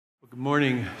Good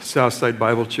morning, Southside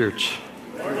Bible Church.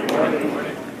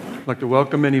 I'd like to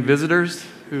welcome any visitors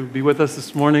who be with us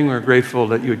this morning. We're grateful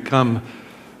that you would come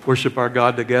worship our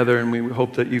God together, and we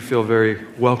hope that you feel very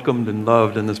welcomed and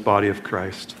loved in this body of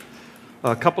Christ.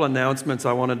 A couple announcements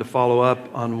I wanted to follow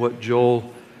up on what Joel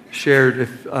shared.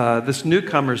 If this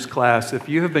newcomers class, if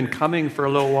you have been coming for a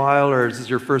little while or this is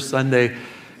your first Sunday,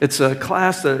 it's a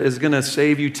class that is going to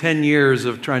save you 10 years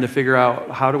of trying to figure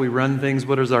out how do we run things,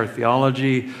 what is our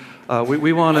theology.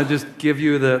 We want to just give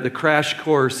you the crash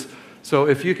course. So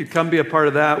if you could come be a part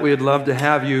of that, we'd love to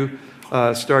have you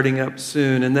starting up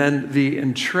soon. And then the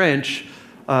entrench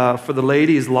for the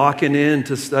ladies locking in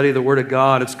to study the Word of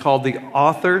God. It's called The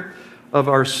Author of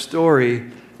Our Story.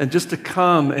 And just to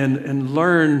come and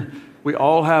learn, we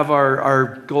all have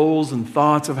our goals and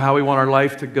thoughts of how we want our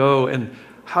life to go. And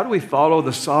how do we follow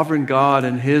the sovereign God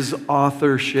and His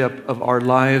authorship of our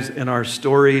lives and our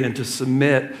story, and to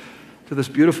submit to this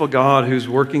beautiful God who's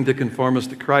working to conform us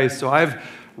to Christ. So I've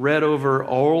read over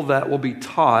all that will be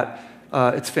taught.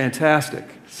 It's fantastic.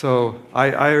 So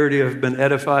I already have been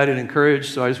edified and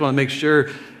encouraged, so I just want to make sure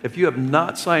if you have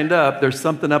not signed up, there's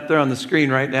something up there on the screen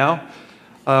right now.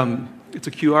 It's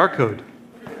a QR code.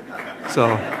 So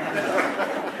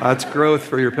that's growth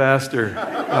for your pastor.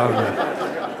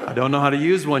 I don't know how to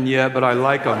use one yet, but I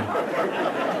like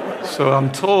them. So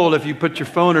I'm told if you put your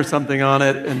phone or something on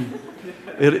it, and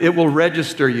it will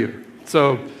register you.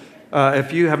 So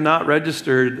if you have not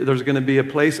registered, there's going to be a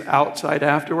place outside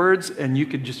afterwards, and you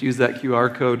could just use that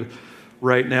QR code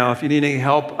right now. If you need any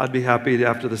help, I'd be happy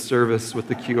after the service with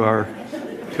the QR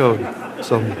code.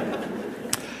 So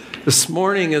this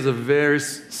morning is a very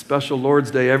special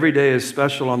Lord's Day. Every day is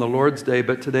special on the Lord's Day,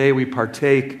 but today we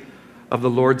partake of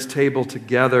the Lord's table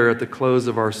together at the close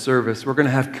of our service. We're going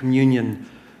to have communion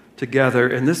together,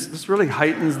 and this really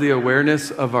heightens the awareness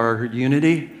of our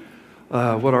unity,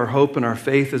 what our hope and our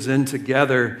faith is in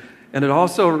together, and it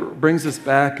also brings us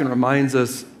back and reminds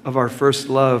us of our first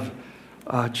love,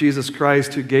 Jesus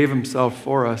Christ, who gave Himself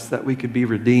for us that we could be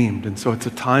redeemed. And so it's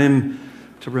a time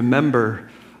to remember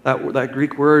that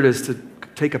Greek word is to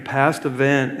take a past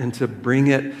event and to bring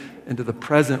it into the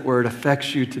present where it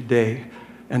affects you today,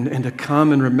 and to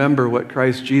come and remember what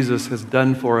Christ Jesus has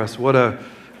done for us. What a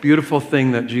beautiful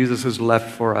thing that Jesus has left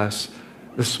for us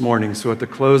this morning. So at the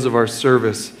close of our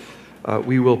service,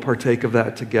 we will partake of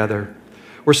that together.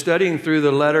 We're studying through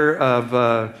the letter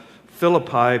of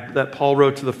Philippi that Paul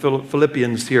wrote to the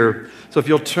Philippians here. So if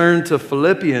you'll turn to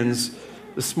Philippians,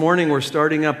 this morning we're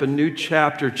starting up a new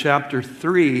chapter, chapter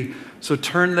 3. So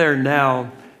turn there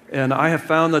now. And I have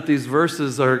found that these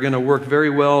verses are going to work very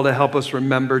well to help us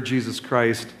remember Jesus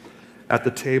Christ at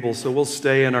the table. So we'll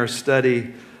stay in our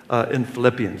study in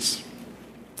Philippians.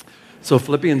 So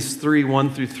Philippians 3, 1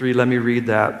 through 3, let me read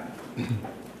that.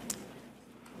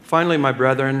 Finally, my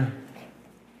brethren,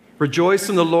 rejoice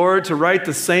in the Lord. To write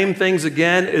the same things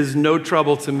again is no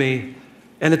trouble to me,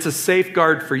 and it's a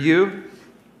safeguard for you.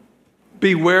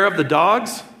 Beware of the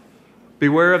dogs,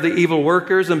 beware of the evil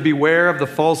workers, and beware of the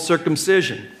false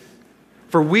circumcision.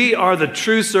 For we are the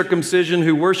true circumcision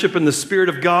who worship in the Spirit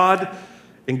of God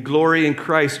and glory in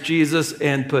Christ Jesus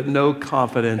and put no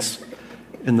confidence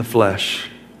in the flesh.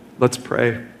 Let's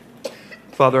pray.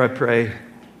 Father, I pray,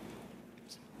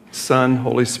 Son,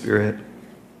 Holy Spirit,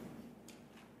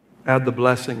 add the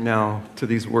blessing now to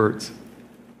these words.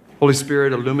 Holy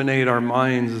Spirit, illuminate our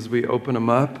minds as we open them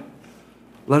up.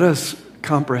 Let us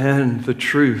comprehend the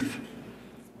truth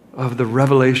of the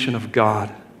revelation of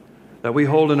God, that we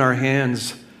hold in our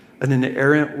hands an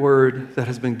inerrant word that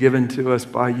has been given to us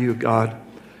by you, God.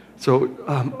 So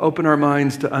open our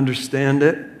minds to understand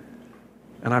it,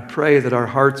 and I pray that our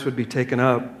hearts would be taken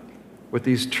up with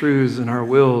these truths and our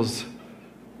wills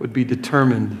would be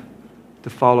determined to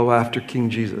follow after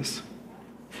King Jesus.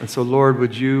 And so, Lord,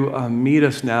 would you meet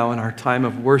us now in our time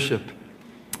of worship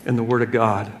in the Word of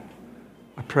God.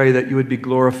 I pray that you would be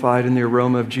glorified and the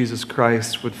aroma of Jesus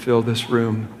Christ would fill this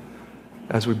room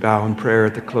as we bow in prayer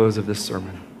at the close of this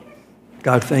sermon.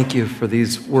 God, thank you for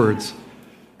these words.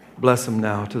 Bless them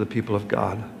now to the people of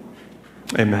God.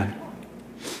 Amen.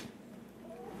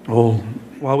 Oh,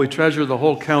 while we treasure the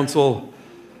whole counsel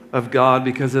of God,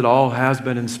 because it all has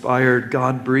been inspired,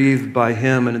 God-breathed by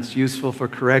Him, and it's useful for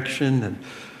correction and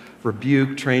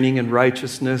rebuke, training in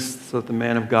righteousness, so that the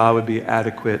man of God would be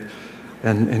adequate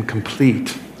and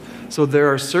complete. So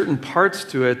there are certain parts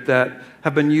to it that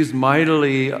have been used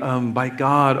mightily by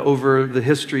God over the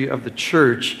history of the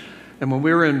church. And when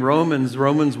we were in Romans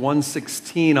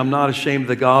 1:16, I'm not ashamed of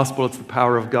the gospel, it's the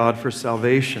power of God for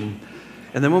salvation.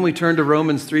 And then when we turn to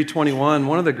Romans 3:21,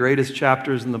 one of the greatest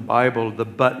chapters in the Bible, the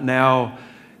but now,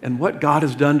 and what God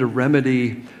has done to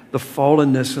remedy the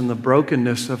fallenness and the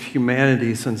brokenness of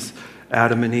humanity since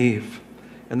Adam and Eve.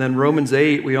 And then Romans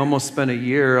 8, we almost spent a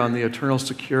year on the eternal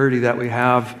security that we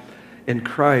have in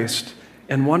Christ.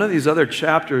 And one of these other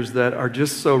chapters that are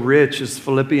just so rich is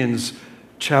Philippians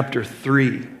chapter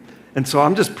 3. And so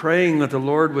I'm just praying that the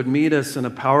Lord would meet us in a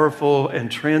powerful and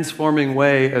transforming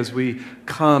way as we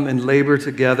come and labor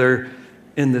together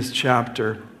in this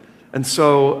chapter. And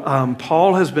so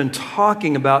Paul has been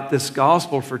talking about this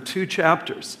gospel for 2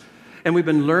 chapters. And we've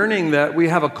been learning that we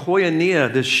have a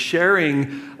koinonia, this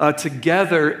sharing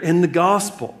together in the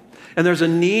gospel. And there's a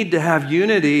need to have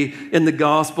unity in the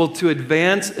gospel to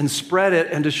advance and spread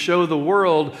it and to show the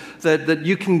world that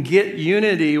you can get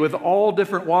unity with all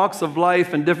different walks of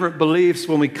life and different beliefs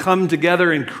when we come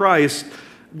together in Christ.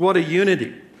 What a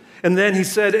unity. And then he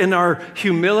said, in our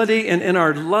humility and in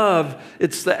our love,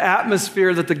 it's the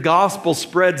atmosphere that the gospel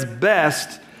spreads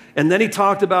best. And then he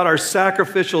talked about our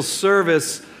sacrificial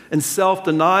service and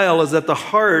self-denial is at the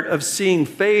heart of seeing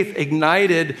faith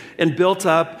ignited and built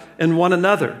up in one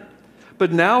another.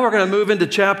 But now we're going to move into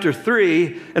chapter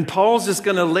 3, and Paul's just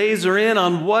going to laser in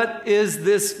on what is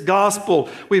this gospel.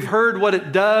 We've heard what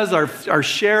it does, our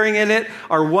sharing in it,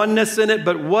 our oneness in it,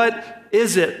 but what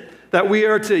is it that we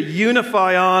are to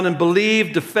unify on and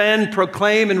believe, defend,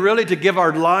 proclaim, and really to give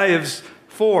our lives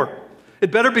for?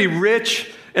 It better be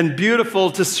rich and beautiful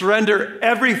to surrender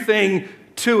everything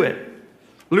to it.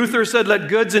 Luther said, let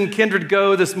goods and kindred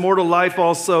go, this mortal life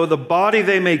also. The body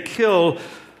they may kill,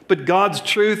 but God's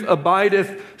truth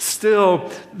abideth still.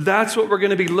 That's what we're going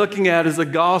to be looking at as a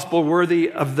gospel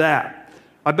worthy of that.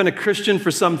 I've been a Christian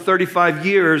for some 35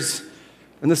 years,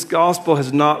 and this gospel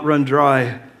has not run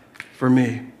dry for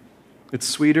me. It's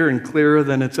sweeter and clearer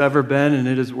than it's ever been, and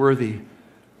it is worthy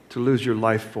to lose your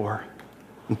life for.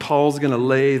 And Paul's going to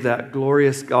lay that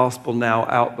glorious gospel now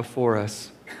out before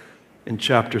us in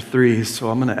chapter 3. So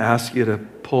I'm going to ask you to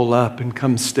pull up and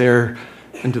come stare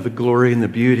into the glory and the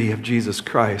beauty of Jesus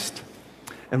Christ.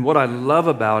 And what I love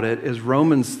about it is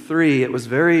Romans 3, it was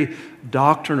very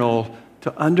doctrinal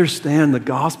to understand the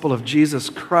gospel of Jesus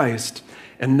Christ.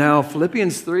 And now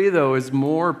Philippians 3, though, is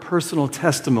more personal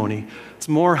testimony. It's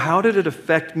more, how did it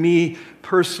affect me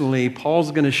personally?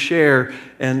 Paul's going to share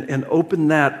and open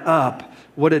that up,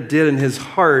 what it did in his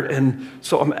heart. And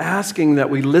so I'm asking that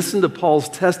we listen to Paul's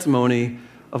testimony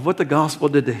of what the gospel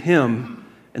did to him.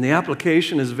 And the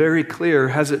application is very clear.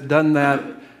 Has it done that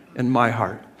in my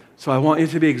heart? So I want you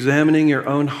to be examining your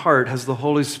own heart. Has the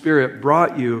Holy Spirit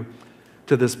brought you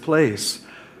to this place?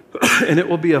 And it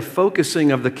will be a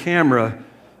focusing of the camera,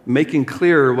 making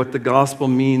clearer what the gospel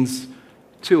means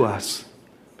to us.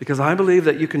 Because I believe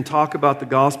that you can talk about the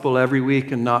gospel every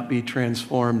week and not be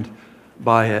transformed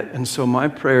by it. And so my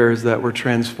prayer is that we're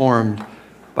transformed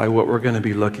by what we're going to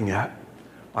be looking at.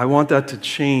 I want that to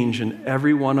change in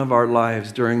every one of our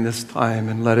lives during this time,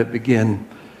 and let it begin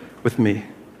with me.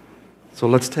 So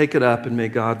let's take it up, and may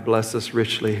God bless us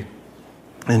richly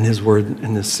in His word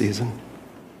in this season.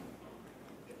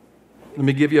 Let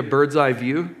me give you a bird's eye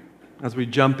view as we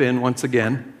jump in once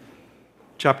again.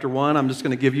 Chapter 1, I'm just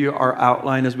going to give you our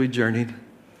outline as we journeyed.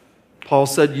 Paul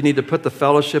said you need to put the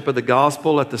fellowship of the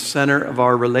gospel at the center of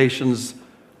our relations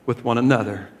with one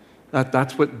another.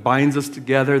 That's what binds us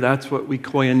together. That's what we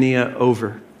koinonia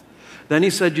over. Then he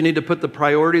said you need to put the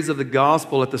priorities of the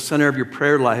gospel at the center of your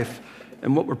prayer life.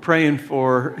 And what we're praying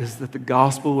for is that the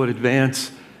gospel would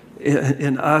advance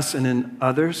in us and in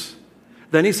others.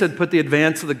 Then he said put the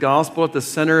advance of the gospel at the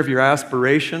center of your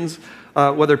aspirations.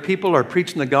 Whether people are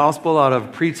preaching the gospel out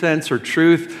of pretense or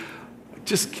truth,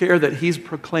 just care that he's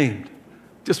proclaimed.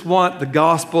 Just want the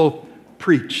gospel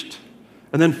preached.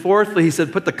 And then fourthly, he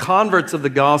said, put the converts of the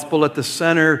gospel at the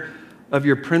center of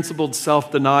your principled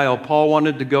self-denial. Paul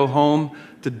wanted to go home.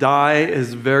 To die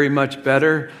is very much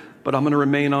better, but I'm going to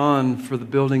remain on for the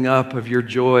building up of your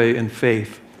joy and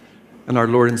faith in our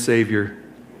Lord and Savior,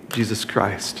 Jesus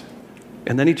Christ.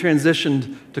 And then he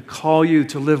transitioned to call you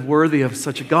to live worthy of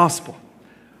such a gospel.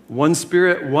 One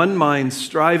spirit, one mind,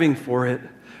 striving for it,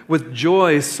 with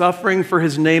joy, suffering for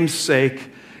his name's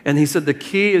sake. And he said the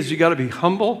key is you got to be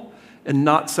humble and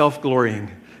not self-glorying.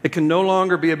 It can no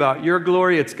longer be about your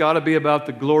glory. It's got to be about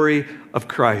the glory of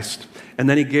Christ. And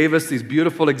then he gave us these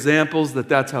beautiful examples that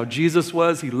that's how Jesus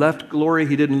was. He left glory.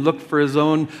 He didn't look for his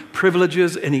own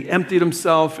privileges, and he emptied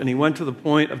himself, and he went to the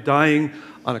point of dying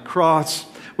on a cross.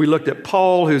 We looked at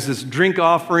Paul, who's this drink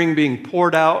offering being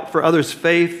poured out for others'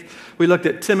 faith. We looked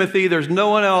at Timothy. There's no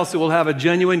one else who will have a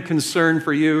genuine concern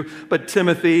for you but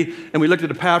Timothy. And we looked at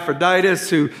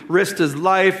Epaphroditus, who risked his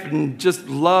life and just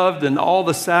loved, and all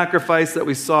the sacrifice that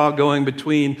we saw going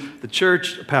between the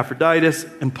church, Epaphroditus,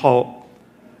 and Paul.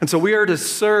 And so we are to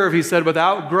serve, he said,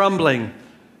 without grumbling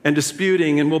and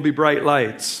disputing, and we'll be bright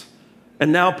lights.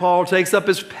 And now Paul takes up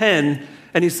his pen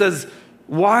and he says,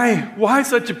 why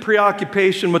such a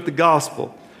preoccupation with the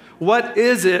gospel? What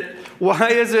is it? Why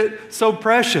is it so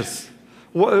precious?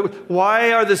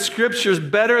 Why are the scriptures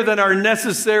better than our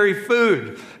necessary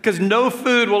food? Because no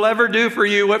food will ever do for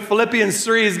you what Philippians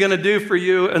 3 is going to do for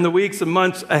you in the weeks and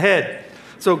months ahead.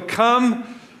 So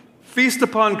come, feast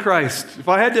upon Christ. If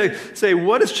I had to say,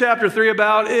 what is chapter 3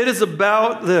 about? It is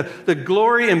about the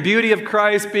glory and beauty of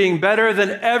Christ being better than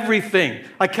everything.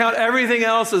 I count everything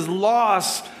else as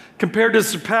loss compared to the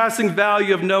surpassing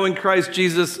value of knowing Christ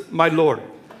Jesus, my Lord.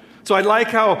 So I like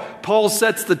how Paul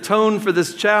sets the tone for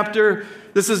this chapter.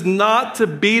 This is not to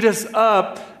beat us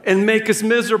up and make us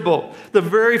miserable. The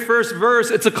very first verse,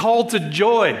 it's a call to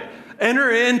joy. Enter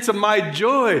into my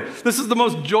joy. This is the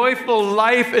most joyful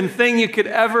life and thing you could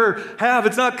ever have.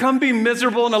 It's not come be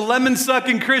miserable and a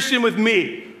lemon-sucking Christian with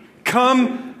me.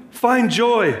 Come find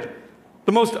joy.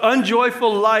 The most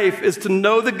unjoyful life is to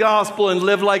know the gospel and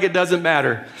live like it doesn't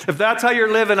matter. If that's how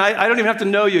you're living, I don't even have to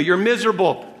know you. You're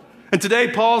miserable. And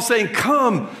today Paul's saying,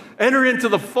 come, enter into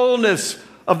the fullness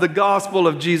of the gospel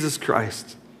of Jesus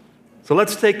Christ. So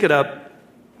let's take it up.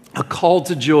 A call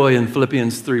to joy in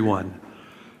Philippians 3:1.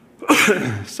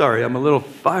 Sorry, I'm a little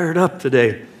fired up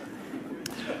today.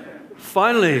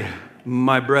 Finally,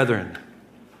 my brethren,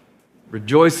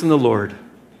 rejoice in the Lord.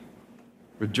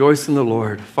 Rejoice in the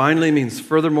Lord. Finally means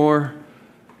furthermore.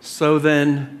 So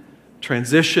then,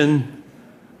 transition.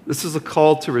 This is a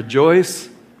call to rejoice,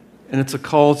 and it's a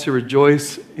call to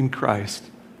rejoice in Christ.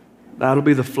 That'll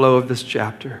be the flow of this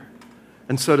chapter.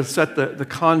 And so to set the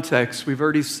context, we've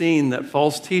already seen that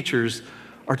false teachers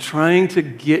are trying to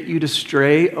get you to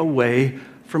stray away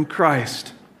from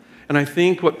Christ. And I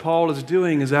think what Paul is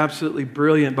doing is absolutely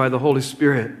brilliant by the Holy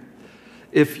Spirit.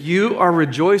 If you are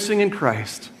rejoicing in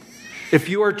Christ, if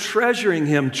you are treasuring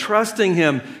Him, trusting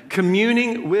Him,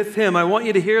 communing with Him, I want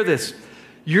you to hear this.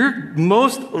 You're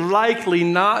most likely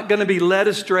not going to be led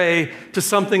astray to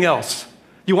something else.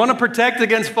 You want to protect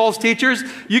against false teachers?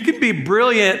 You can be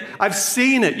brilliant. I've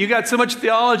seen it. You got so much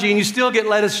theology and you still get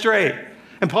led astray.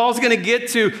 And Paul's going to get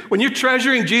to, when you're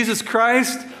treasuring Jesus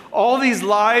Christ, all these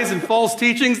lies and false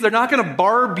teachings, they're not going to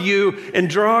barb you and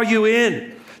draw you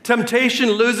in.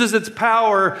 Temptation loses its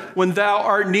power when thou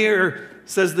art near,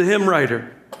 says the hymn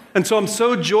writer. And so I'm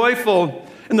so joyful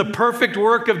in the perfect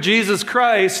work of Jesus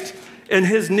Christ and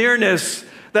His nearness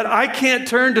that I can't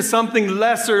turn to something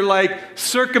lesser like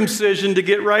circumcision to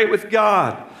get right with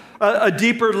God, a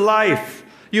deeper life.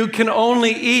 You can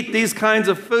only eat these kinds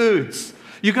of foods.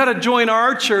 You got to join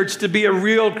our church to be a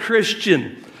real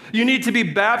Christian. You need to be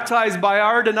baptized by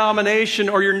our denomination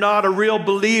or you're not a real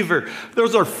believer.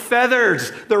 Those are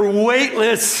feathers. They're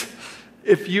weightless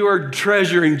if you are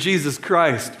treasuring Jesus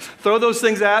Christ. Throw those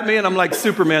things at me and I'm like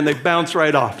Superman. They bounce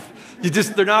right off.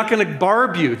 They're not going to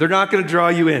barb you. They're not going to draw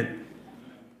you in.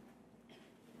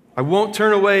 I won't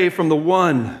turn away from the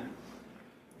one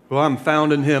who I'm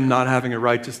found in Him, not having a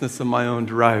righteousness of my own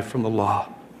derived from the law.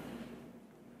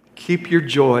 Keep your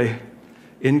joy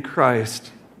in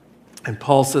Christ. And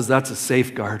Paul says that's a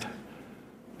safeguard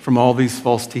from all these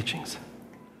false teachings.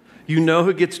 You know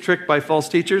who gets tricked by false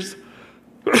teachers?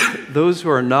 Those who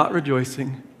are not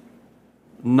rejoicing,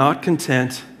 not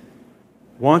content,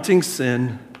 wanting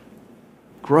sin,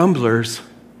 grumblers,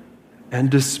 and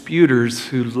disputers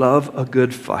who love a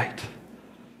good fight.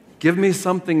 Give me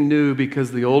something new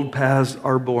because the old paths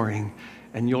are boring,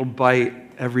 and you'll bite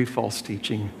every false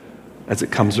teaching as it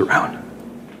comes around.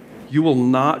 You will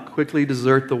not quickly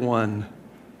desert the one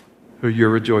who you're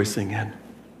rejoicing in. And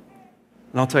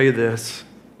I'll tell you this,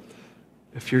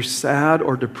 if you're sad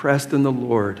or depressed in the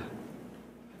Lord,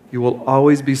 you will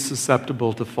always be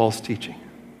susceptible to false teaching.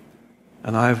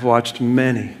 And I've watched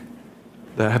many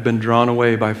that have been drawn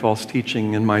away by false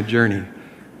teaching in my journey.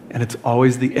 And it's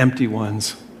always the empty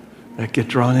ones that get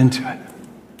drawn into it.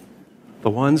 The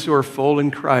ones who are full in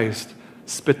Christ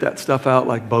spit that stuff out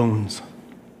like bones.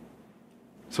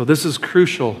 So this is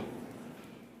crucial.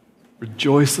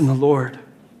 Rejoice in the Lord.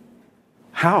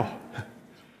 How?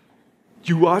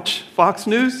 You watch Fox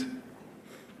News?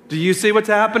 Do you see what's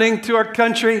happening to our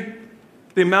country?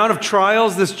 The amount of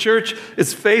trials this church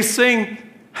is facing?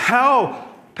 How?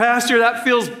 Pastor, that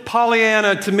feels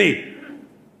Pollyanna to me.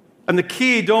 And the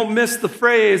key, don't miss the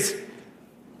phrase,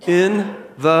 in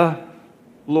the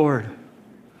Lord.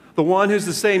 The The one who's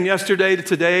the same yesterday,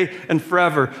 today, and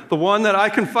forever. The one that I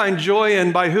can find joy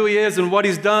in by who he is and what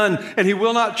he's done. And he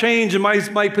will not change, and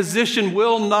my position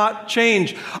will not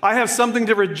change. I have something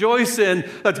to rejoice in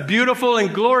that's beautiful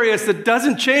and glorious that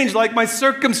doesn't change like my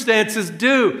circumstances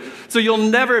do. So you'll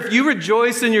never, if you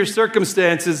rejoice in your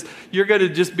circumstances, you're going to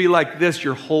just be like this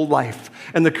your whole life.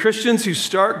 And the Christians who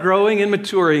start growing and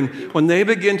maturing, when they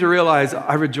begin to realize,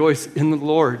 I rejoice in the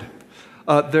Lord,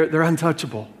 they're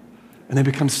untouchable. And they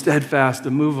become steadfast,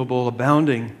 immovable,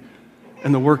 abounding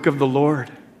in the work of the Lord.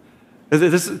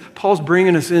 Paul's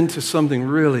bringing us into something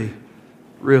really,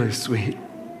 really sweet.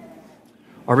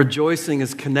 Our rejoicing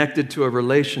is connected to a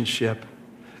relationship.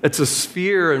 It's a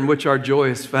sphere in which our joy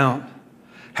is found.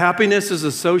 Happiness is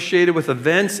associated with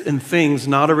events and things,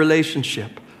 not a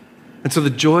relationship. And so the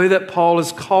joy that Paul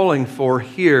is calling for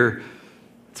here,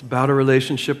 it's about a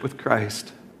relationship with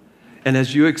Christ. And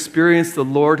as you experience the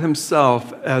Lord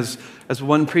himself, as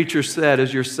one preacher said,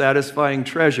 as your satisfying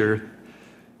treasure,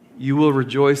 you will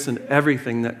rejoice in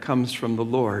everything that comes from the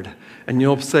Lord. And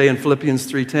you'll say in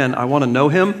Philippians 3:10, I want to know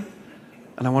him,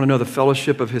 and I want to know the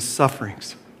fellowship of his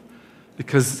sufferings,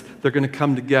 because they're going to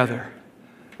come together.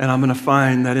 And I'm going to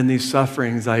find that in these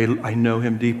sufferings, I know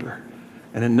him deeper.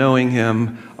 And in knowing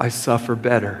him, I suffer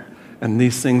better. And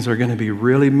these things are going to be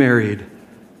really married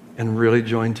and really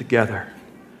joined together.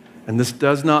 And this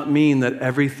does not mean that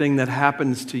everything that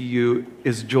happens to you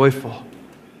is joyful,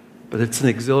 but it's an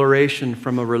exhilaration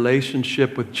from a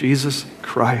relationship with Jesus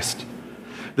Christ.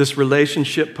 This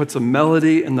relationship puts a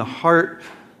melody in the heart,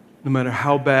 no matter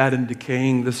how bad and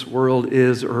decaying this world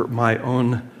is or my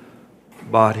own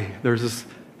body. There's this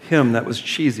hymn that was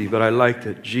cheesy, but I liked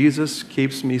it. Jesus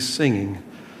keeps me singing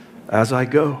as I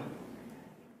go.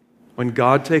 When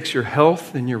God takes your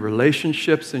health and your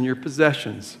relationships and your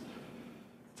possessions,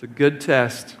 it's a good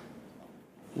test.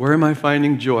 Where am I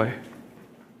finding joy?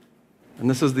 And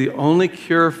this is the only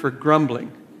cure for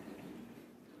grumbling,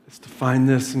 is to find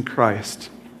this in Christ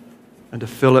and to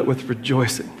fill it with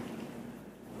rejoicing.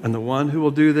 And the one who will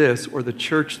do this, or the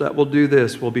church that will do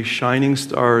this, will be shining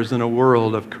stars in a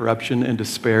world of corruption and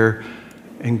despair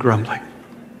and grumbling.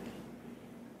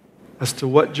 As to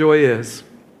what joy is,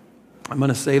 I'm going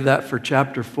to save that for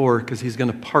chapter 4 because he's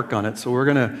going to park on it. So we're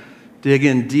going to dig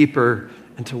in deeper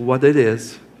into what it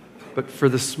is. But for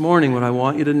this morning, what I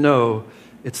want you to know,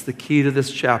 it's the key to this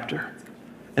chapter.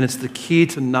 And it's the key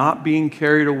to not being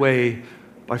carried away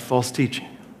by false teaching.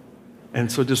 And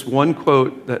so just one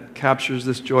quote that captures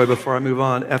this joy before I move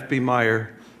on. F.B.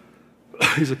 Meyer,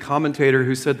 he's a commentator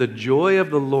who said, the joy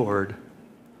of the Lord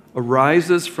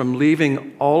arises from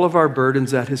leaving all of our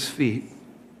burdens at his feet,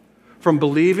 from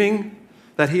believing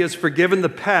that he has forgiven the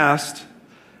past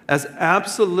as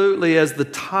absolutely as the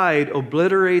tide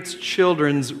obliterates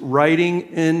children's writing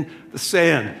in the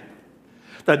sand,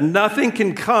 that nothing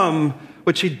can come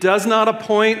which he does not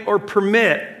appoint or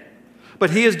permit, but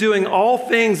he is doing all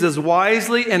things as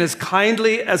wisely and as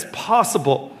kindly as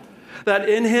possible, that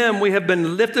in him we have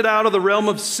been lifted out of the realm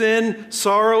of sin,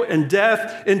 sorrow, and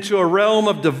death into a realm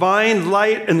of divine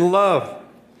light and love,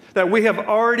 that we have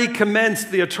already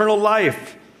commenced the eternal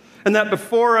life, and that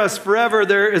before us forever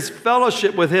there is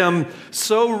fellowship with him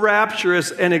so rapturous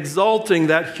and exalting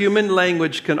that human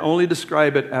language can only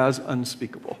describe it as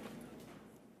unspeakable.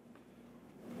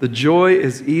 The joy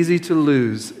is easy to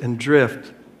lose and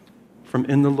drift from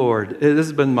in the Lord. It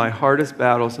has been my hardest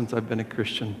battle since I've been a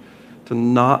Christian, to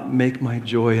not make my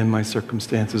joy in my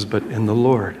circumstances, but in the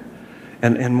Lord.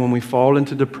 And when we fall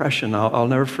into depression, I'll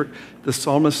never forget, the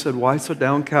psalmist said, why so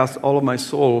downcast all of my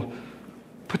soul?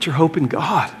 Put your hope in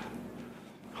God.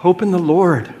 Hope in the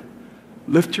Lord.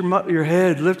 Lift your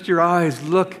head, lift your eyes,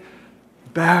 look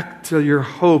back to your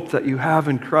hope that you have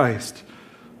in Christ.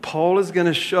 Paul is going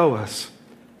to show us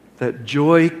that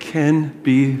joy can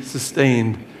be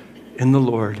sustained in the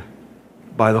Lord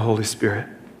by the Holy Spirit.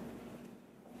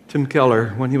 Tim Keller,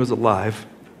 when he was alive,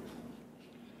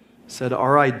 said,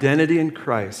 our identity in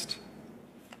Christ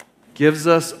gives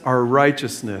us our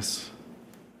righteousness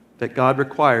that God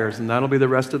requires, and that'll be the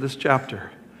rest of this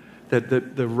chapter.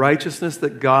 That the righteousness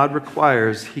that God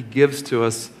requires, he gives to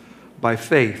us by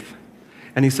faith.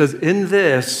 And he says, in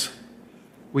this,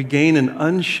 we gain an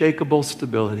unshakable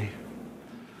stability.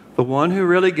 The one who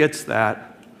really gets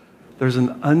that, there's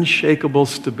an unshakable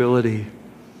stability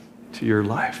to your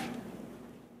life.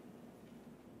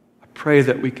 I pray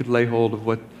that we could lay hold of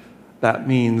what that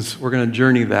means. We're going to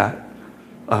journey that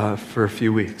for a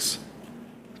few weeks.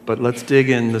 But let's dig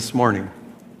in this morning.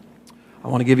 I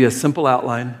want to give you a simple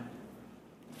outline.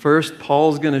 First,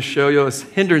 Paul's going to show us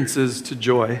hindrances to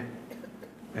joy,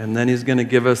 and then he's going to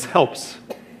give us helps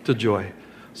to joy.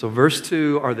 So verse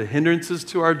 2 are the hindrances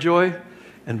to our joy,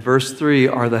 and verse 3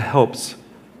 are the helps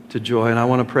to joy. And I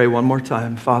want to pray one more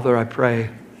time. Father, I pray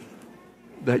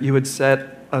that you would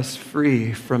set us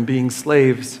free from being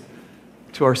slaves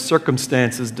to our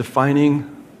circumstances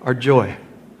defining our joy.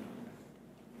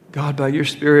 God, by your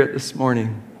Spirit this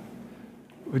morning,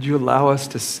 would you allow us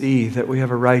to see that we have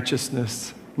a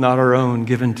righteousness, not our own,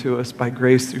 given to us by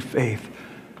grace through faith.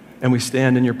 And we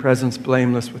stand in your presence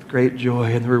blameless with great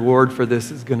joy, and the reward for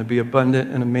this is going to be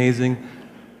abundant and amazing.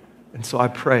 And so I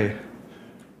pray,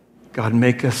 God,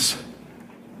 make us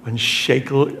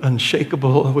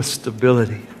unshakable with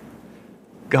stability.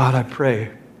 God, I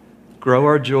pray, grow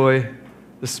our joy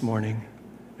this morning.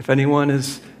 If anyone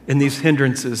is in these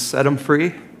hindrances, set them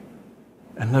free,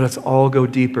 and let us all go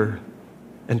deeper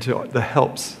into the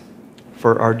helps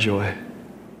for our joy.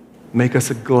 Make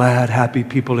us a glad, happy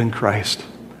people in Christ.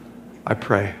 I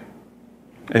pray.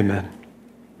 Amen.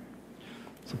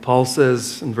 So Paul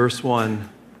says in verse 1,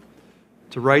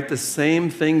 to write the same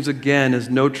things again is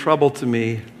no trouble to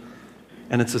me,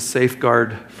 and it's a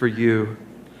safeguard for you.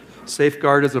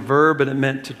 Safeguard is a verb, and it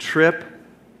meant to trip,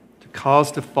 to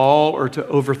cause to fall, or to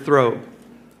overthrow.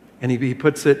 And he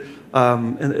puts it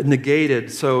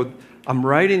negated. So I'm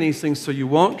writing these things so you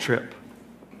won't trip,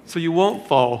 so you won't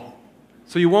fall,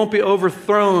 so you won't be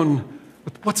overthrown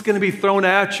with what's going to be thrown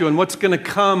at you and what's going to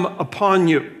come upon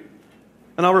you.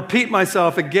 And I'll repeat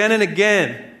myself again and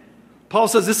again. Paul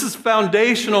says this is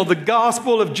foundational, the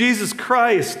gospel of Jesus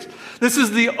Christ. This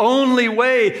is the only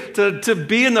way to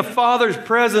be in the Father's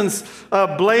presence,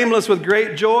 blameless with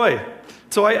great joy.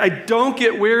 So I don't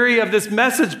get weary of this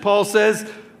message, Paul says,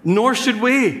 nor should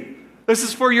we. This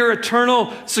is for your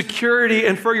eternal security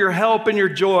and for your help and your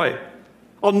joy.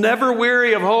 I'll never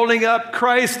weary of holding up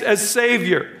Christ as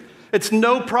Savior. It's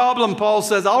no problem, Paul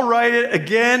says. I'll write it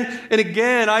again and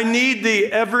again. I need thee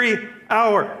every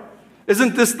hour.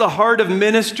 Isn't this the heart of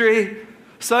ministry?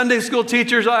 Sunday school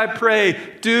teachers, I pray,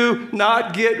 do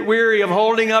not get weary of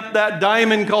holding up that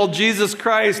diamond called Jesus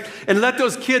Christ, and let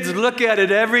those kids look at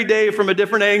it every day from a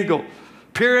different angle.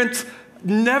 Parents,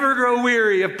 never grow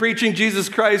weary of preaching Jesus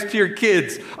Christ to your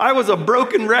kids. I was a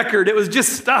broken record. It was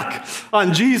just stuck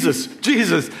on Jesus.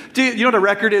 Jesus. You know what a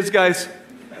record is, guys?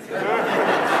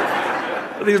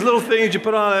 These little things you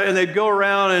put on and they'd go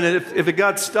around, and if it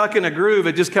got stuck in a groove,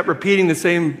 it just kept repeating the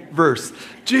same verse.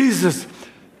 Jesus,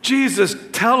 Jesus,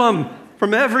 tell them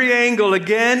from every angle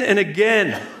again and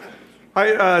again.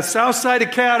 Southside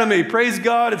Academy, praise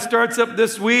God, it starts up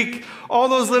this week. All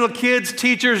those little kids,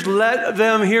 teachers, let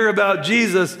them hear about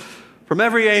Jesus from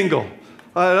every angle.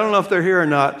 I don't know if they're here or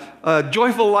not.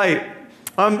 Joyful Light.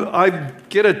 I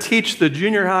get to teach the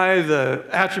junior high the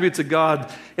attributes of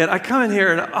God, and I come in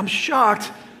here and I'm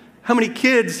shocked how many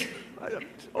kids,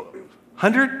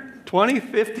 100, 20,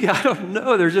 50, I don't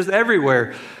know, they're just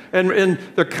everywhere. And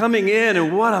they're coming in,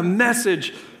 and what a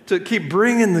message to keep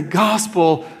bringing the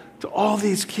gospel to all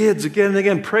these kids again and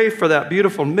again. Pray for that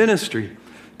beautiful ministry.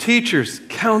 Teachers,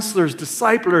 counselors,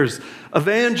 disciplers,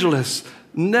 evangelists,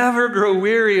 never grow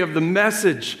weary of the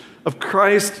message of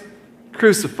Christ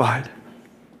crucified.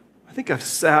 I think I've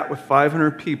sat with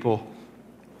 500 people,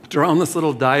 drawn this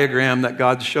little diagram that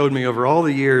God showed me over all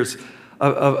the years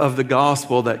of the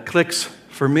gospel that clicks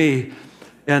for me.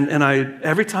 And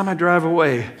every time I drive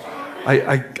away,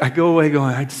 I go away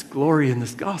going, I just glory in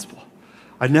this gospel.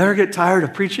 I never get tired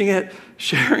of preaching it,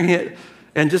 sharing it,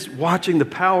 and just watching the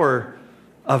power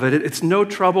of it. It's no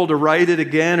trouble to write it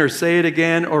again or say it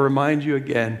again or remind you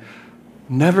again.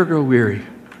 Never grow weary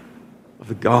of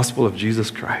the gospel of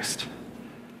Jesus Christ.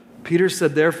 Peter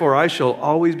said, therefore, I shall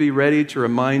always be ready to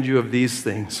remind you of these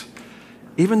things,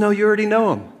 even though you already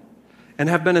know them and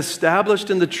have been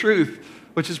established in the truth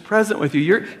which is present with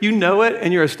you. You know it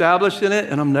and you're established in it,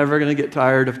 and I'm never going to get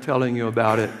tired of telling you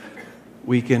about it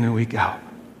week in and week out.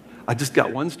 I just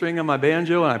got one string on my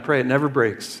banjo, and I pray it never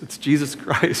breaks. It's Jesus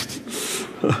Christ.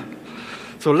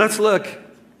 So let's look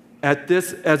at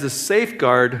this as a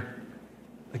safeguard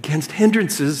against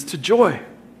hindrances to joy.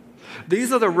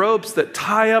 These are the ropes that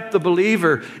tie up the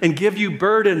believer and give you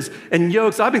burdens and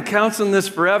yokes. I've been counseling this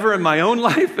forever in my own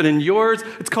life and in yours.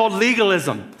 It's called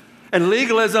legalism. And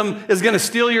legalism is going to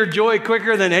steal your joy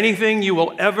quicker than anything you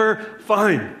will ever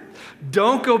find.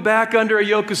 Don't go back under a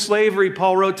yoke of slavery,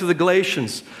 Paul wrote to the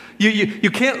Galatians. You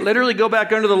can't literally go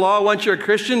back under the law once you're a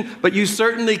Christian, but you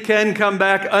certainly can come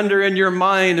back under in your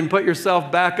mind and put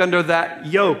yourself back under that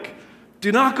yoke.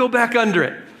 Do not go back under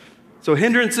it. So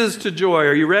hindrances to joy.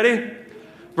 Are you ready?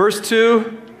 Verse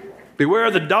 2, beware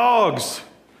of the dogs,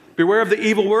 beware of the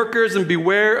evil workers, and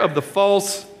beware of the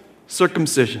false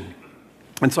circumcision.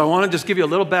 And so I want to just give you a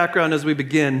little background as we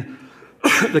begin.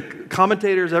 The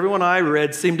commentators, everyone I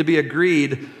read, seemed to be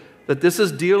agreed that this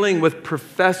is dealing with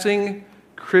professing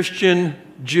Christian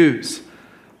Jews.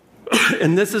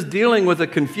 And this is dealing with a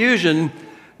confusion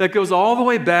that goes all the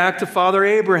way back to Father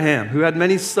Abraham, who had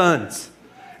many sons.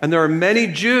 And there are many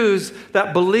Jews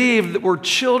that believe that we're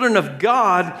children of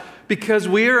God because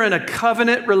we are in a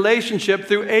covenant relationship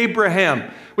through Abraham.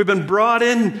 We've been brought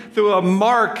in through a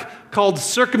mark called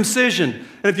circumcision.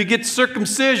 And if you get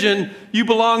circumcision, you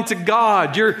belong to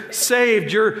God. You're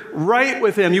saved. You're right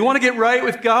with Him. You want to get right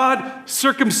with God?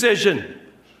 Circumcision.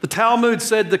 The Talmud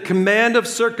said the command of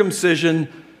circumcision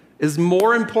is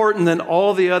more important than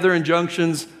all the other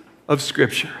injunctions of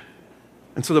Scripture.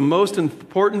 And so the most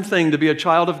important thing to be a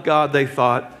child of God, they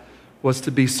thought, was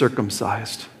to be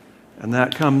circumcised. And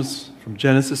that comes from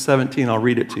Genesis 17. I'll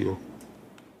read it to you.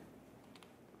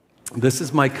 This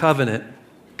is my covenant,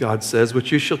 God says,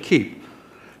 which you shall keep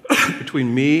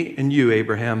between me and you,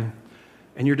 Abraham,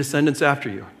 and your descendants after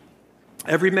you.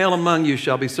 Every male among you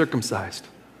shall be circumcised,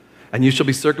 and you shall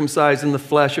be circumcised in the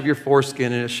flesh of your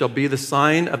foreskin, and it shall be the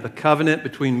sign of the covenant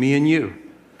between me and you.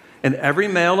 And every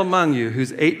male among you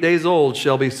who's 8 days old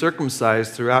shall be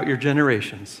circumcised throughout your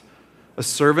generations. A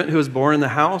servant who is born in the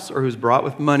house or who is brought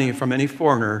with money from any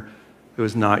foreigner who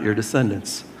is not your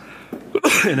descendants.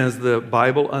 And as the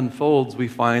Bible unfolds, we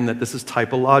find that this is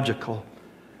typological.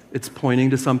 It's pointing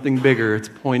to something bigger. It's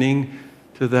pointing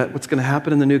to that what's going to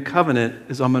happen in the new covenant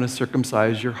is I'm going to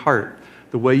circumcise your heart.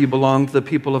 The way you belong to the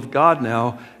people of God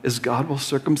now is God will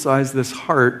circumcise this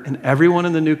heart, and everyone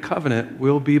in the new covenant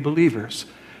will be believers.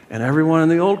 And everyone in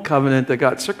the old covenant that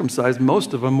got circumcised,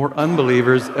 most of them were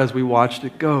unbelievers as we watched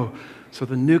it go. So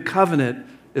the new covenant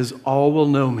is all will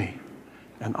know me,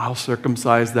 and I'll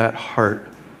circumcise that heart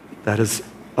that is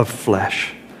of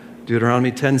flesh.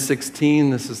 Deuteronomy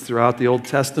 10:16, this is throughout the Old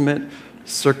Testament.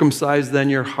 Circumcise then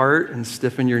your heart and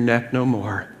stiffen your neck no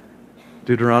more.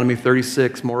 Deuteronomy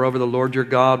 36, moreover, the Lord your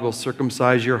God will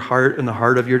circumcise your heart and the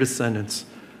heart of your descendants,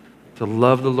 to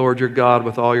love the Lord your God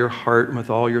with all your heart and with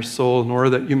all your soul, in order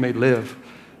that you may live.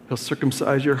 He'll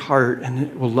circumcise your heart, and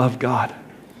it will love God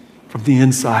from the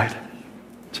inside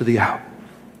to the out.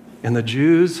 And the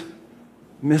Jews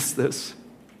missed this.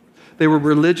 They were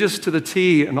religious to the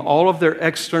T in all of their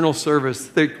external service.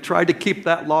 They tried to keep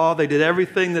that law. They did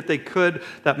everything that they could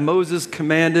that Moses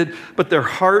commanded, but their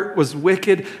heart was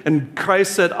wicked. And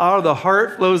Christ said, out of the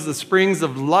heart flows the springs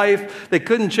of life. They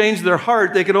couldn't change their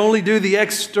heart. They could only do the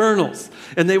externals.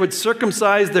 And they would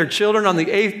circumcise their children on the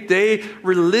 8th day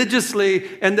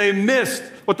religiously, and they missed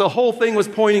what the whole thing was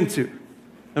pointing to.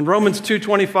 In Romans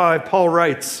 2:25, Paul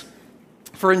writes,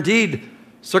 for indeed,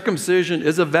 circumcision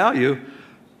is of value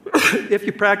if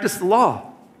you practice the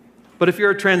law. But if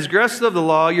you're a transgressor of the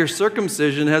law, your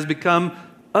circumcision has become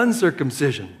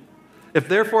uncircumcision. If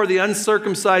therefore the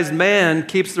uncircumcised man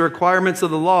keeps the requirements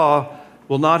of the law,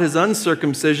 will not his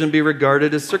uncircumcision be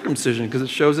regarded as circumcision? Because it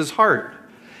shows his heart.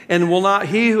 And will not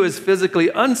he who is physically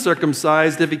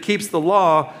uncircumcised, if he keeps the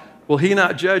law, will he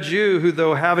not judge you, who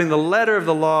though having the letter of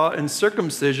the law and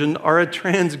circumcision are a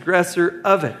transgressor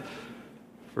of it?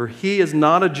 For he is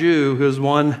not a Jew who is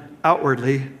one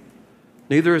outwardly,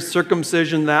 neither is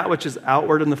circumcision that which is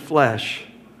outward in the flesh,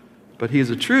 but he is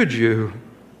a true Jew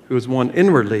who is one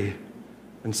inwardly.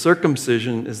 And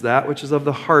circumcision is that which is of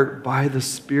the heart by the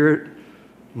Spirit,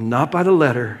 not by the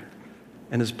letter.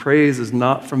 And his praise is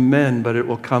not from men, but it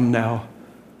will come now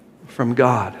from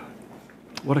God.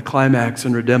 What a climax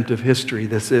in redemptive history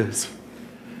this is.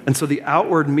 And so the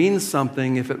outward means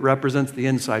something if it represents the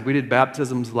inside. We did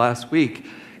baptisms last week.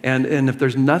 And if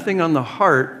there's nothing on the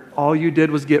heart, all you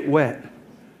did was get wet.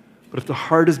 But if the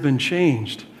heart has been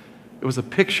changed, it was a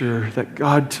picture that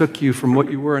God took you from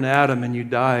what you were in Adam and you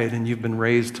died and you've been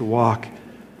raised to walk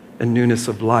in newness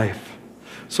of life.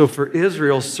 So for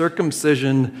Israel,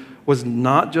 circumcision was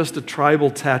not just a tribal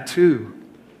tattoo.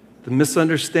 The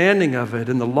misunderstanding of it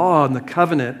and the law and the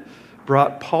covenant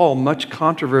brought Paul much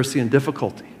controversy and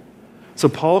difficulty. So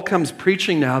Paul comes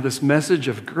preaching now this message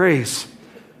of grace,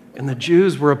 and the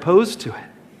Jews were opposed to it.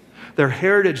 Their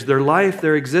heritage, their life,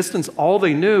 their existence, all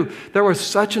they knew, there was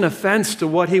such an offense to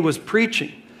what he was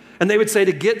preaching. And they would say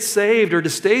to get saved or to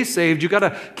stay saved, you got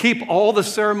to keep all the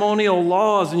ceremonial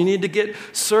laws and you need to get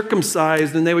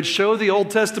circumcised. And they would show the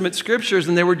Old Testament scriptures,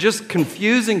 and they were just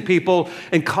confusing people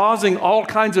and causing all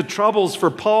kinds of troubles for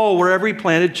Paul wherever he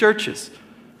planted churches.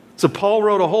 So Paul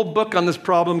wrote a whole book on this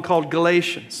problem called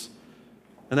Galatians.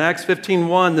 In Acts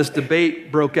 15:1, this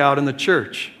debate broke out in the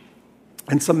church.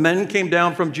 And some men came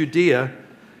down from Judea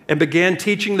and began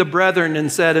teaching the brethren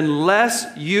and said, unless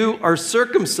you are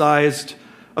circumcised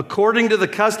according to the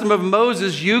custom of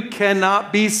Moses, you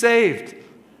cannot be saved.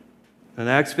 In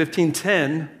Acts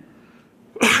 15:10,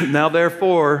 now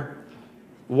therefore,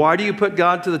 why do you put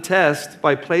God to the test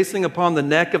by placing upon the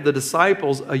neck of the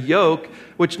disciples a yoke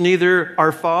which neither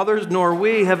our fathers nor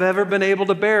we have ever been able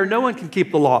to bear? No one can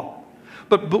keep the law.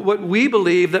 But what we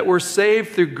believe, that we're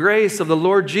saved through grace of the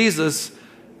Lord Jesus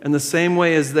in the same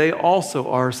way as they also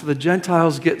are. So the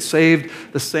Gentiles get saved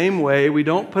the same way. We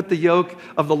don't put the yoke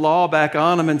of the law back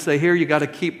on them and say, here, you got to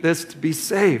keep this to be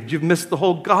saved. You've missed the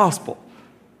whole gospel.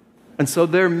 And so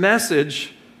their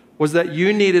message was that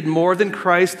you needed more than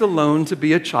Christ alone to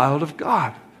be a child of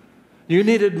God. You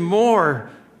needed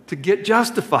more to get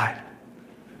justified.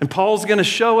 And Paul's going to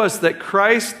show us that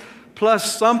Christ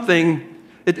plus something,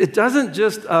 it doesn't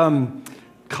just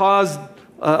cause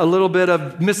a little bit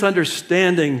of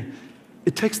misunderstanding.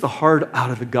 It takes the heart out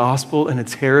of the gospel and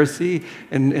its heresy.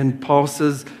 And Paul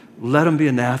says, let them be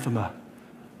anathema.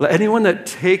 Let anyone that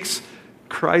takes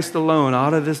Christ alone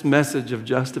out of this message of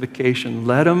justification,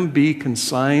 let him be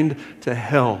consigned to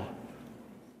hell.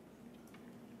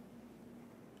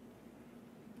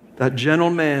 That gentle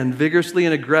man vigorously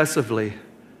and aggressively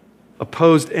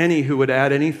opposed any who would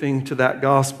add anything to that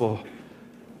gospel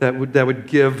that would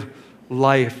give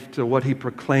life to what he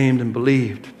proclaimed and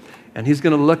believed. And he's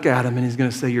going to look at him and he's going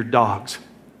to say, you're dogs.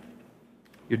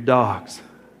 You're dogs.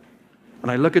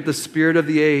 And I look at the spirit of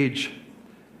the age,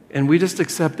 and we just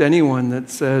accept anyone that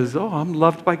says, oh, I'm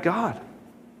loved by God.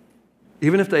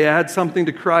 Even if they add something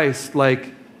to Christ,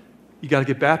 like, you got to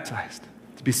get baptized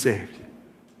to be saved.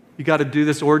 You got to do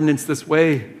this ordinance this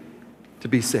way to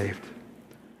be saved.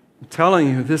 I'm telling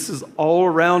you, this is all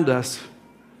around us.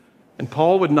 And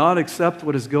Paul would not accept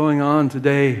what is going on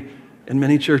today in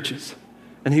many churches.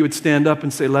 And he would stand up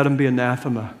and say, let him be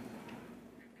anathema.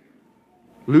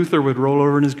 Luther would roll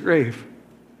over in his grave.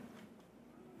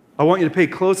 I want you to pay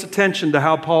close attention to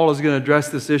how Paul is going to address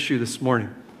this issue this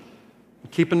morning.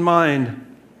 Keep in mind,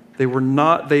 they were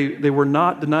not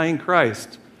denying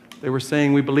Christ. They were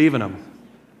saying we believe in him.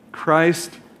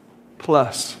 Christ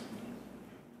plus.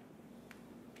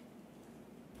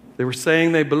 They were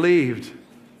saying they believed,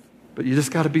 but you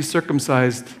just got to be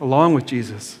circumcised along with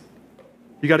Jesus.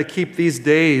 You got to keep these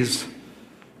days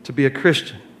to be a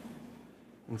Christian.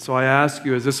 And so I ask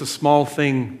you, is this a small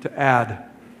thing to add?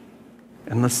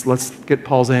 And let's get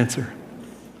Paul's answer.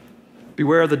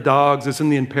 Beware of the dogs. It's in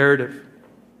the imperative.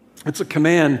 It's a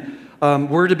command.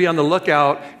 We're to be on the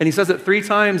lookout. And he says it 3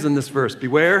 times in this verse.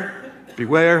 Beware,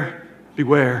 beware,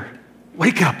 beware.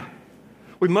 Wake up.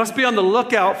 We must be on the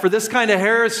lookout for this kind of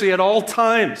heresy at all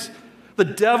times. The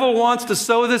devil wants to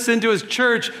sow this into his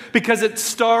church because it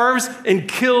starves and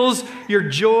kills your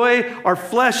joy. Our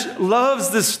flesh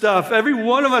loves this stuff. Every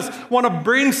one of us want to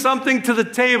bring something to the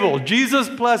table. Jesus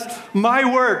plus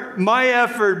my work, my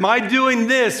effort, my doing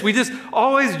this. We just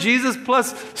always Jesus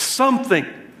plus something.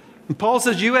 And Paul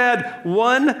says you add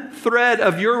one thread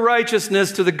of your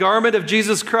righteousness to the garment of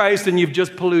Jesus Christ and you've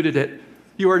just polluted it.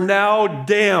 You are now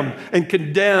damned and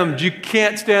condemned. You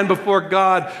can't stand before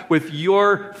God with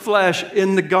your flesh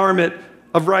in the garment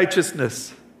of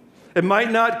righteousness. It might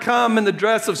not come in the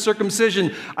dress of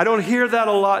circumcision. I don't hear that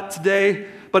a lot today,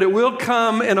 but it will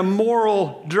come in a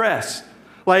moral dress.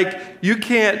 Like you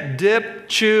can't dip,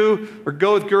 chew, or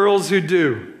go with girls who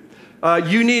do.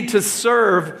 You need to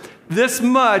serve this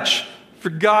much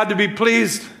for God to be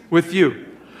pleased with you.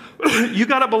 You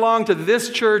got to belong to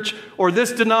this church or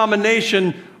this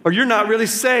denomination or you're not really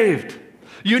saved.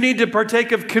 You need to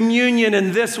partake of communion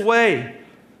in this way.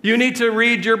 You need to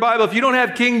read your Bible. If you don't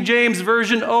have King James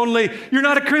Version only, you're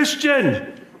not a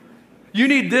Christian. You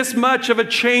need this much of a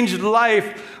changed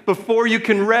life before you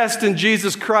can rest in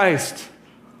Jesus Christ.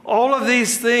 All of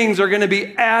these things are going to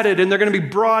be added and they're going to be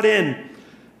brought in.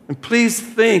 And please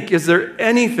think, is there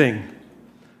anything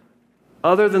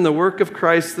other than the work of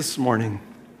Christ this morning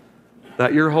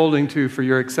that you're holding to for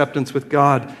your acceptance with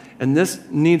God? And this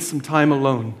needs some time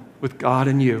alone with God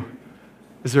and you.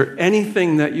 Is there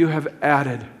anything that you have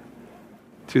added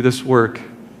to this work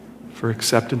for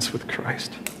acceptance with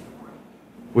Christ?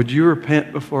 Would you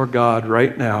repent before God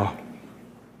right now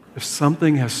if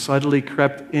something has subtly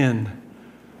crept in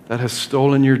that has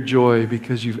stolen your joy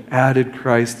because you've added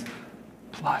Christ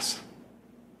plus?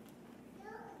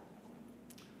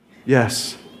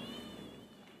 Yes.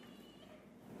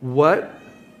 What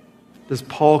does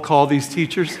Paul call these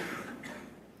teachers?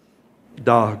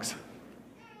 Dogs.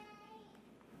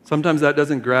 Sometimes that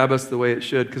doesn't grab us the way it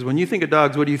should, because when you think of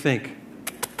dogs, what do you think?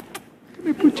 Come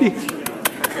here,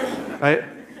 Poochie. Right?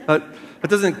 That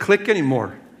doesn't click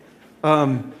anymore.